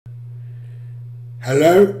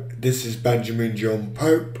Hello, this is Benjamin John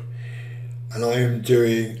Pope, and I am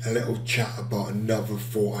doing a little chat about another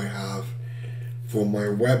thought I have for my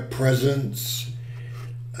web presence.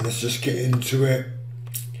 And let's just get into it.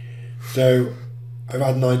 So, I've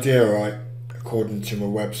had an idea, right, according to my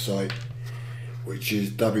website, which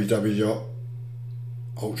is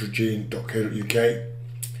www.artwork.adobe.portfolio.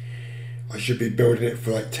 I should be building it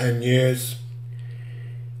for like 10 years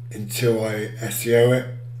until I SEO it,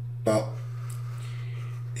 but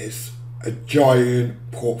it's a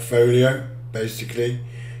giant portfolio, basically.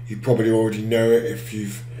 You probably already know it if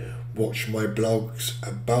you've watched my blogs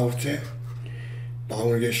about it. But I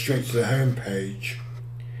want to get straight to the home page.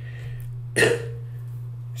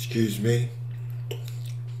 Excuse me.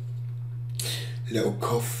 Little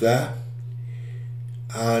cough there.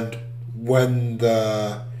 And when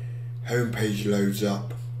the home page loads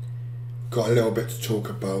up, got a little bit to talk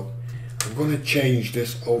about. I'm going to change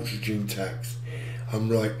this ultra text. I'm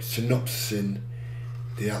like synopsising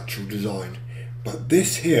the actual design, but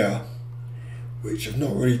this here, which I've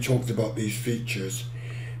not really talked about these features,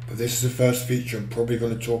 but this is the first feature I'm probably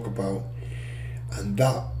going to talk about, and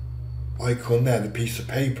that icon there, the piece of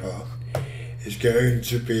paper, is going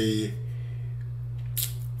to be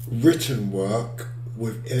written work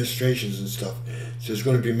with illustrations and stuff. So there's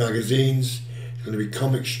going to be magazines, there's going to be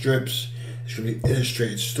comic strips, there's going to be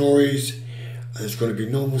illustrated stories, and there's going to be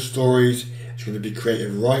normal stories. It's going to be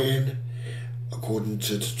creative writing, according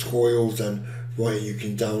to tutorials and writing. You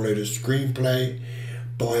can download a screenplay,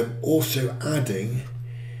 but I'm also adding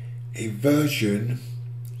a version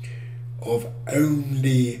of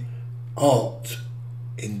only art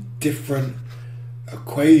in different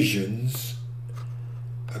equations,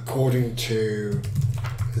 according to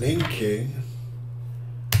linking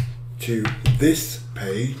to this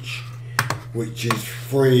page, which is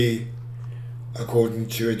free according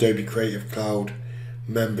to Adobe Creative Cloud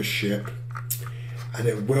membership, and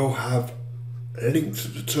it will have links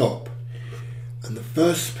at the top. And the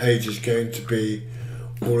first page is going to be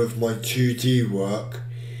all of my 2D work.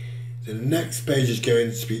 The next page is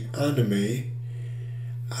going to be anime,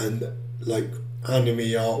 and like anime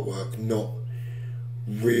artwork, not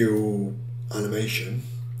real animation.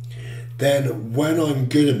 Then when I'm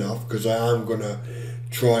good enough, because I am gonna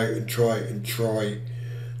try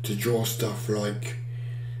to draw stuff like,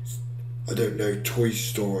 I don't know, Toy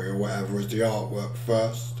Story or whatever as the artwork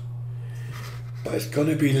first. But it's going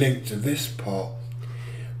to be linked to this part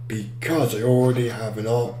because I already have an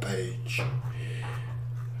art page.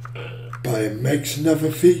 But it makes another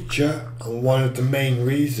feature, and one of the main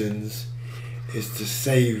reasons is to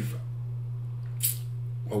save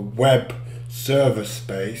a web server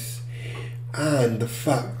space, and the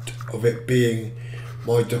fact of it being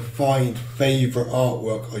my defined favourite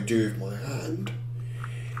artwork I do with my hand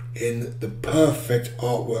in the perfect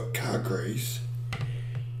artwork categories,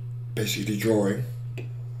 basically drawing,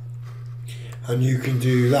 and you can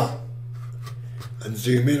do that and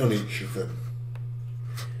zoom in on each of them.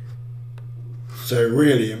 So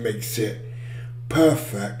really it makes it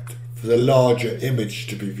perfect for the larger image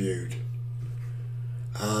to be viewed,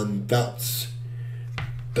 and that's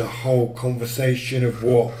the whole conversation of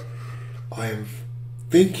what I am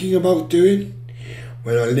thinking about doing.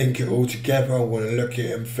 When I link it all together, I want to look at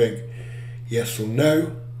it and think yes or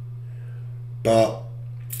no, but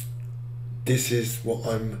this is what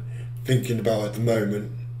I'm thinking about at the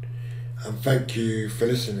moment, and thank you for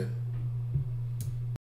listening.